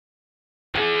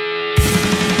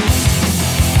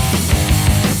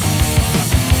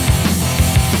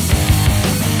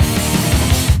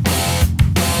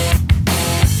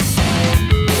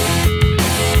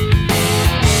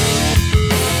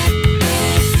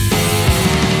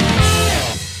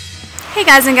Hey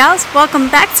guys and gals,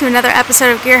 welcome back to another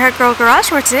episode of Gearhead Girl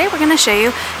Garage, where today we're going to show you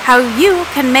how you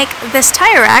can make this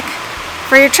tire rack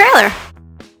for your trailer.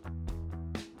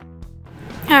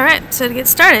 Alright, so to get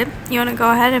started, you want to go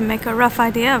ahead and make a rough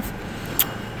idea of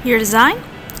your design,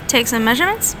 take some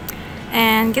measurements,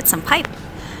 and get some pipe.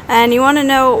 And you want to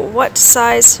know what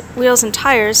size wheels and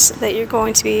tires that you're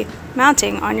going to be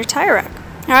mounting on your tire rack.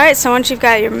 Alright, so once you've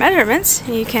got your measurements,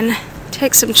 you can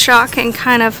take some chalk and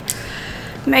kind of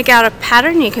make out a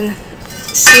pattern. You can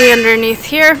see underneath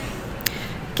here,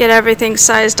 get everything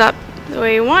sized up the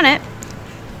way you want it,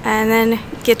 and then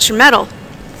get your metal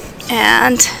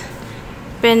and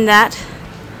bend that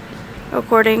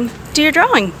according to your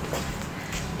drawing.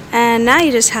 And now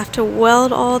you just have to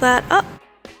weld all that up.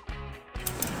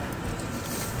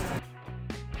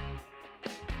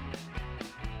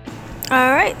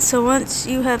 Alright, so once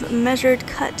you have measured,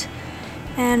 cut,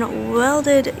 and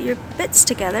welded your bits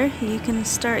together, you can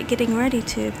start getting ready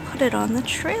to put it on the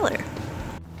trailer.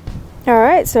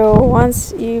 Alright, so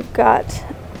once you've got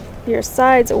your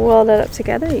sides welded up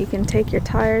together, you can take your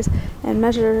tires and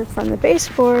measure from the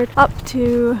baseboard up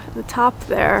to the top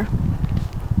there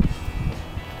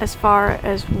as far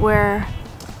as where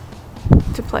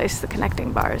to place the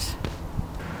connecting bars.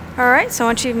 Alright, so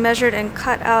once you've measured and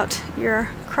cut out your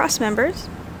cross members,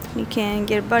 you can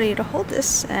get a buddy to hold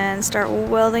this and start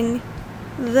welding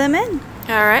them in.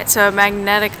 Alright, so a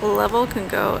magnetic level can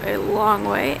go a long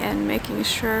way in making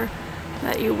sure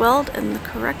that you weld in the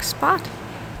correct spot.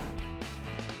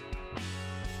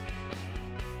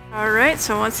 Alright,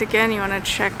 so once again you want to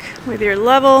check with your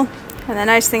level. And the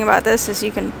nice thing about this is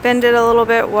you can bend it a little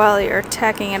bit while you're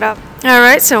tacking it up.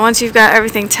 Alright, so once you've got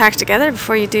everything tacked together,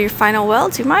 before you do your final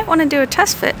welds, you might want to do a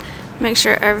test fit. Make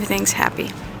sure everything's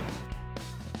happy.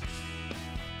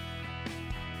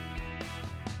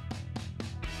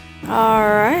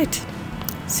 Alright,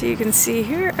 so you can see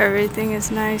here everything is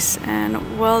nice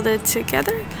and welded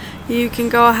together. You can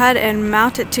go ahead and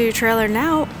mount it to your trailer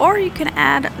now, or you can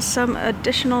add some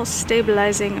additional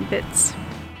stabilizing bits.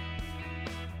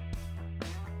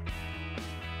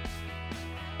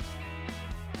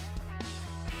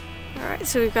 Alright,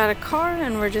 so we've got a car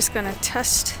and we're just going to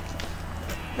test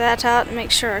that out and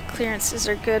make sure our clearances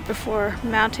are good before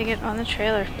mounting it on the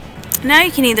trailer. Now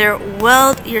you can either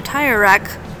weld your tire rack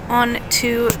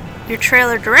onto your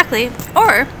trailer directly,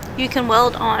 or you can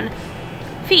weld on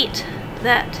feet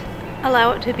that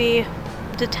allow it to be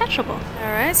detachable.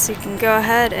 Alright, so you can go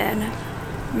ahead and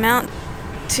mount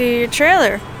to your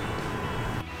trailer.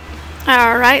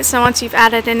 Alright, so once you've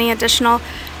added any additional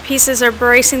pieces or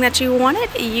bracing that you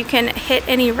wanted, you can hit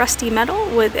any rusty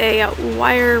metal with a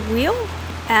wire wheel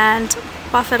and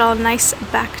buff it all nice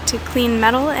back to clean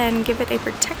metal and give it a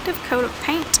protective coat of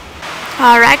paint.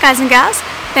 Alright guys and gals,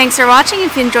 thanks for watching.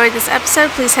 If you enjoyed this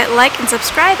episode, please hit like and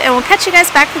subscribe, and we'll catch you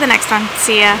guys back for the next one.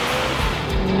 See ya!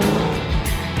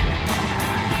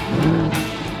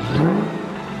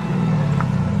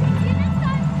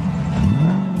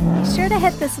 Be sure to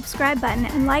hit the subscribe button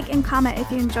and like and comment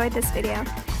if you enjoyed this video.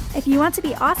 If you want to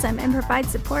be awesome and provide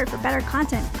support for better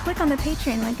content, click on the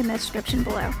Patreon link in the description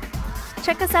below.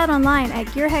 Check us out online at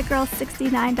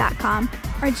GearheadGirl69.com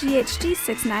or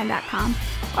GHG69.com,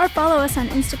 or follow us on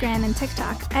Instagram and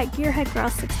TikTok at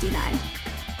GearheadGirl69.